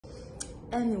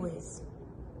Anyways,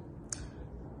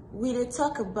 we dey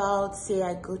talk about, say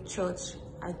I go church,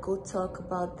 I go talk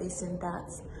about this and that.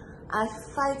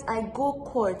 I go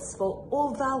courts for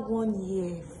over 1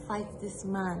 year, fight this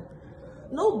man.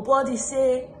 Nobody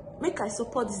say, make I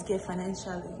support this girl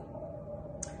financially.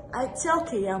 I tell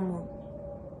Keyamu,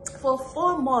 for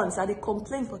 4 months, I dey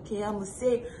complain for Keyamu,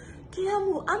 say,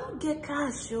 Keyamu, I don't get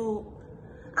cash, yo.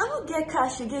 I don't get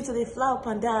cash again to the fly up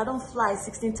and down. I don't fly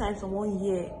 16 times in 1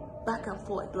 year, back and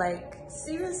forth. Like,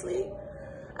 seriously?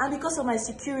 And because of my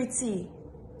security,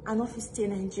 I no fit stay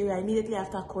in Nigeria. Immediately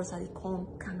after course, I come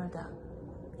Canada.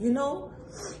 You know?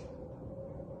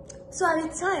 So at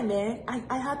the time,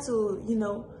 I had to, you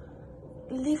know,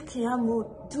 leave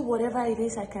Keyamu, do whatever it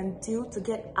is I can do to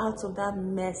get out of that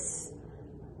mess.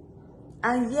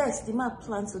 And yes, the man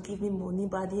plans to give me money,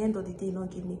 but at the end of the day,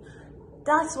 not give me.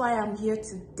 That's why I'm here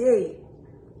today,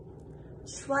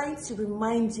 trying to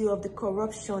remind you of the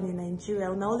corruption in Nigeria.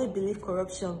 And I only believe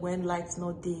corruption when life's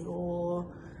not there, or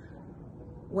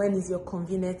when it's your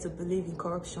convenient to believe in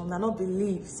corruption. I don't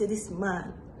believe, say this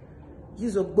man,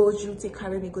 use a boju, take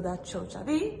carry me, go that church.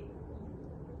 Abi?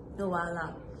 No,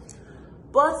 Allah.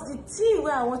 But the thing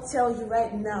where I want to tell you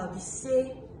right now, we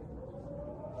say,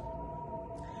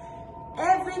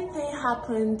 everything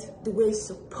happened the way it's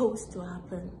supposed to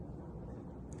happen.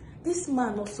 This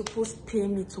man was supposed to pay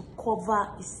me to cover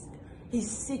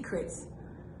his secrets.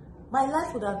 My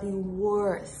life would have been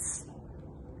worse.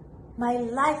 My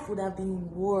life would have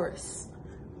been worse.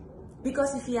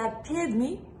 Because if he had paid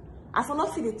me, I would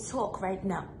not feel the talk right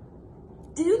now.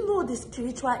 Do you know the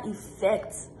spiritual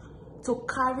effect to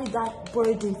carry that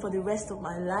burden for the rest of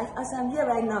my life? As I'm here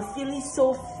right now, feeling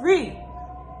so free.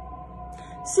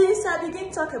 Since I begin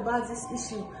to talk about this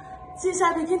issue, since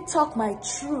I begin to talk my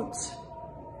truth,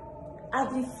 I've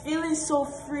been feeling so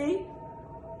free.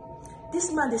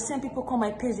 This man, the same people call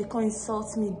my page, they come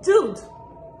insult me. Dude,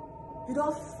 you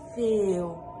don't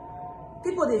fail.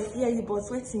 People, they fear you, but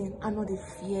waiting, I know they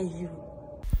fear you.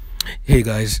 Hey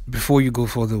guys, before you go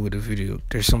further with the video,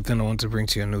 there's something I want to bring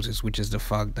to your notice, which is the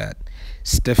fact that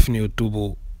Stephanie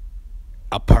Otobo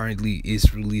apparently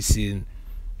is releasing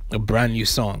a brand new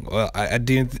song. Well, I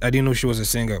didn't know she was a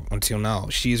singer until now.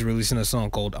 She's releasing a song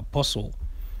called Apostle,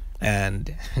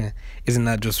 and isn't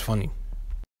that just funny?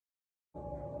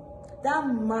 That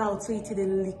mouth so it dey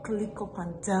lick up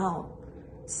and down,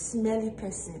 smelly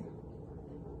person.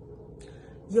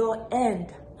 Your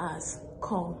end has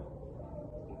come.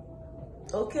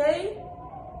 Okay?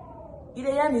 You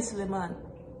dey hear me, Suleman?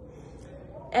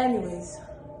 Anyways,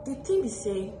 the thing is,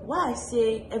 say, why I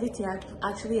say everything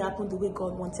actually happened the way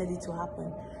God wanted it to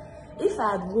happen. If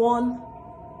I had won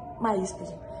my speech,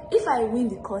 if I win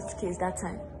the court case that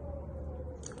time,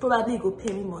 probably go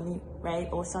pay me money, right,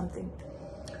 or something.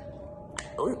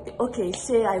 Okay,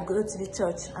 say I go to the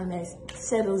church and I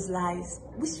say those lies.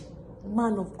 Which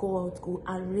man of God go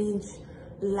arrange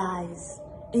lies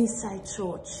inside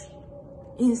church,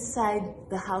 inside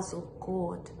the house of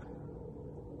God?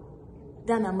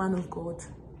 Than a man of God.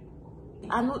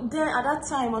 I know there at that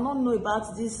time I don't know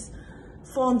about this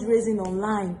fundraising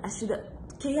online. I should have.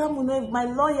 Keyamu, my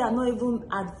lawyer not even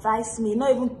advise me, not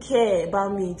even care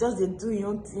about me. Just they do your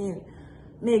own thing,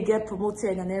 may get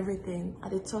promoted and everything.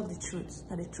 And they talk the truth,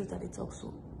 and the truth that they talk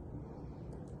so.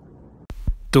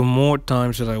 The more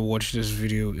times that I watch this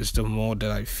video, is the more that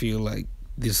I feel like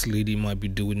this lady might be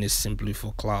doing this simply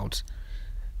for clout.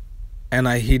 And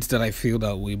I hate that I feel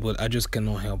that way, but I just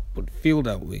cannot help but feel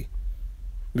that way.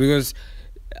 Because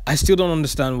I still don't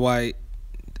understand why.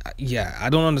 Yeah,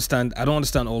 I don't understand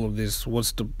all of this.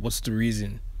 What's the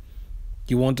reason?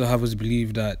 You want to have us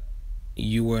believe that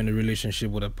you were in a relationship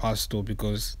with a pastor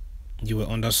because you were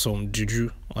under some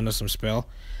juju, under some spell?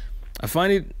 I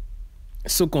find it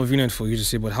so convenient for you to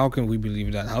say, but how can we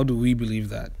believe that? How do we believe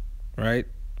that? Right?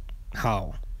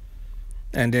 How?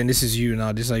 And then this is you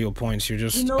now. These are your points. You're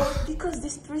just... You know, because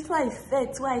the spiritual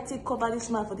effect where I take cover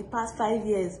this man for the past 5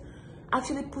 years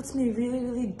actually puts me really,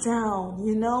 really down,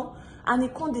 you know? And he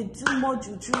can't do more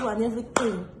juju and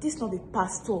everything. This not be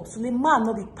pastor. Suleman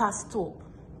not be pastor.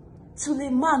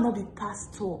 Suleman not be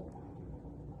pastor.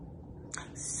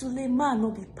 Suleman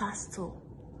not be pastor.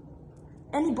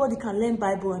 Anybody can learn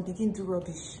Bible and begin to do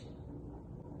rubbish.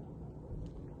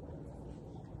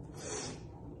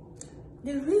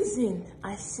 The reason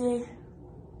I say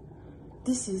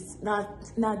this is not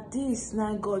this,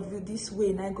 not God, this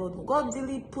way, not God. God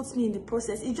really puts me in the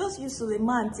process. He just used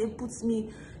Suleman to puts me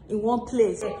in one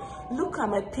place. Look at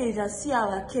my page and see how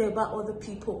I care about other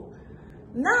people.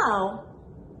 Now,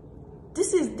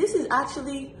 this is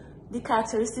actually the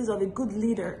characteristics of a good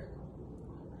leader.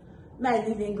 May I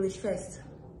leave English first?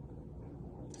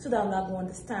 so that I'm not going to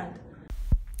understand.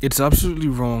 It's absolutely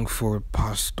wrong for a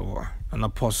pastor, an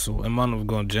apostle, a man of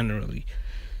God generally,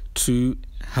 to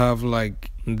have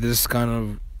like this kind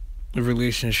of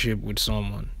relationship with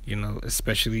someone,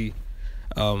 especially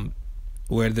um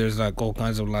where there's like all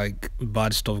kinds of like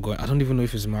bad stuff going. I don't even know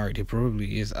if he's married. He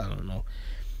probably is. I don't know.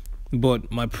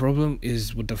 But my problem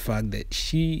is with the fact that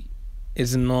she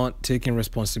is not taking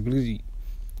responsibility.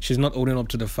 She's not owning up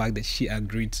to the fact that she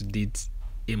agreed to date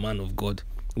a man of God,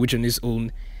 which on its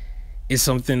own is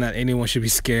something that anyone should be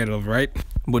scared of, right?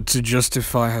 But to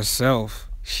justify herself,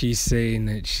 she's saying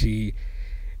that she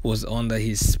was under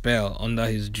his spell, under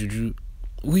his juju,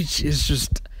 which is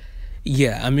just,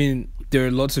 yeah, I mean, there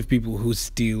are lots of people who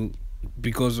still,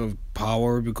 because of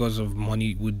power, because of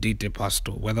money, would date a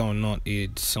pastor, whether or not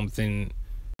it's something,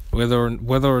 whether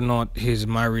or not he's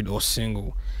married or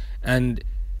single. And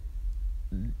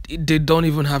they don't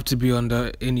even have to be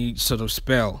under any sort of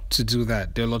spell to do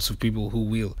that. There are lots of people who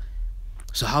will.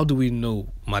 So how do we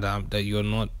know, madam, that you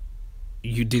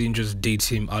didn't just date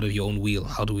him out of your own will?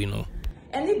 How do we know?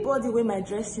 Anybody wey my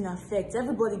dressing affect,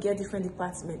 everybody get different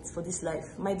departments for this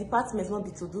life. My department not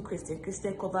be to do Christian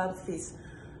cover face.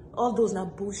 All those na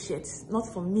bullshit, not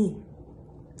for me,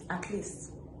 at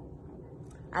least.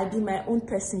 I be my own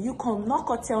person. You come knock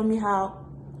or tell me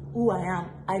who I am.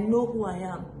 I know who I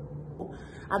am.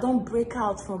 I don't break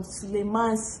out from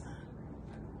Suleman's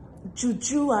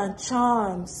juju and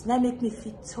charms. That make me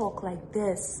fit talk like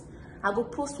this. I go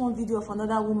post one video of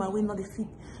another woman wey not the fit,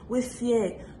 with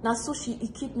fear. Now so he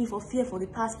keep me for fear for the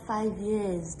past 5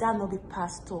 years. That not be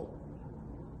pastor.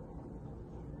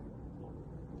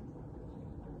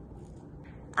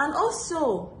 And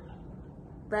also,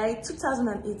 right,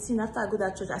 2018, after I go to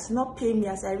that church, as not pay me,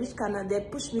 as I reach Canada, they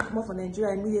push me come off from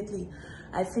Nigeria immediately.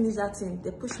 I finish that thing.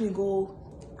 They push me go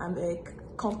and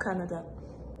come Canada.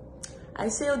 I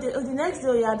say, the next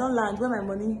day, I don't land. Where my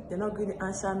money? They're not going to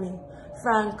answer me.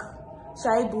 Frank,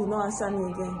 Shaibu, not answer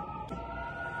me again.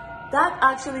 That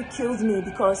actually killed me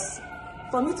because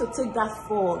for me to take that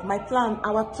fall,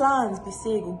 our plans, be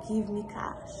say, will give me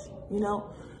cash.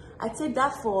 I take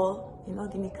that fall.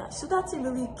 Give me cash. So that thing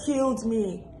really killed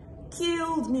me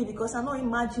because I don't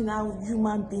imagine how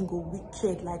human being go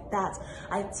wicked like that.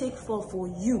 I take fall for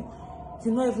you.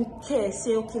 You not even care.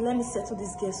 Say, okay, let me settle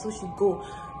this girl so she go.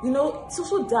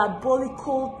 So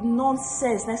diabolical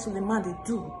nonsense next to the man they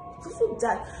do. So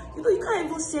that you can't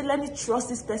even say, let me trust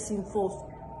this person for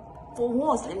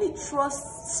once. Let me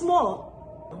trust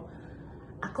small.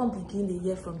 I can't begin the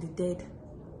year from the dead.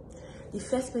 The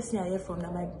first person I hear from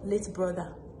now my late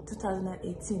brother.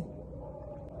 2018.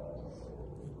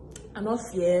 I'm not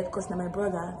feared because now my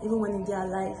brother, even when he died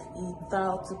alive, he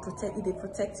vowed to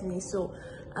protect me. So,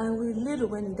 and we little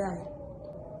when he died,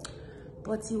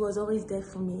 but he was always there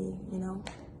for me,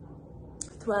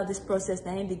 throughout this process.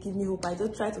 Now they give me hope. I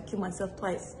don't try to kill myself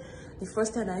twice. The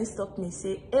first time he stopped me,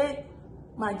 say, "Hey,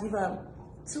 man, give him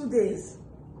 2 days,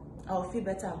 I'll feel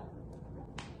better."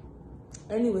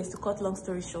 Anyways, to cut long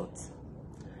story short,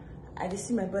 I did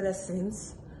see my brother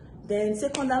since. Then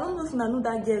second, I don't know if I know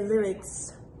that girl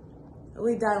lyrics.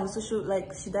 We died on social,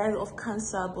 like she died of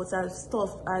cancer, but as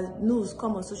news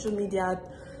come on social media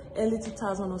early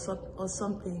 2000 or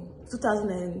something,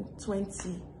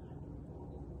 2020,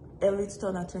 early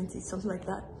 2020, something like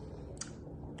that.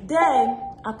 Then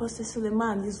Apostle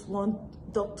Suleman used one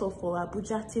doctor for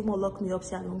Abuja, Timo locked me up,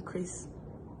 say I don't craze.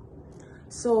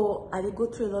 So I did go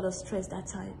through a lot of stress that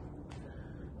time.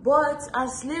 But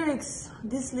as lyrics,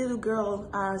 this little girl,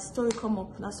 story come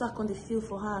up. Now so I can't feel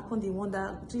for her. I can't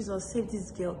wonder, Jesus, save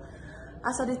this girl.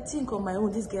 As I think on my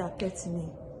own, this girl appeared to me.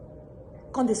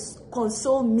 Can't they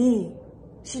console me?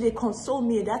 She they console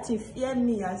me. That thing fear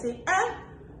me. I say,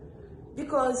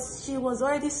 because she was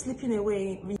already sleeping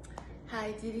away.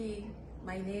 Hi, Didi.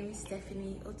 My name is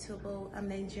Stephanie Otobo. I'm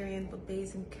Nigerian but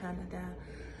based in Canada.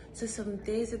 So some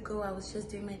days ago, I was just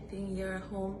doing my thing here at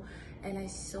home, and I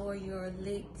saw your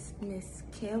late Miss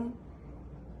Kim,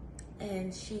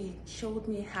 and she showed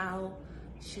me how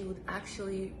she would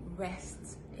actually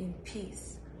rest in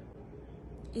peace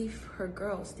if her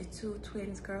girls, the 2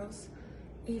 twins girls,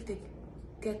 if they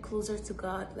get closer to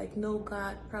God, like know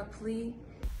God properly.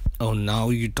 Oh, now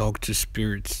you talk to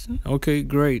spirits. Okay,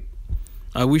 great.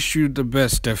 I wish you the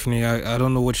best, Stephanie. I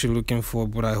don't know what you're looking for,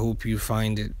 but I hope you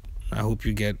find it. I hope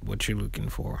you get what you're looking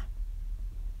for.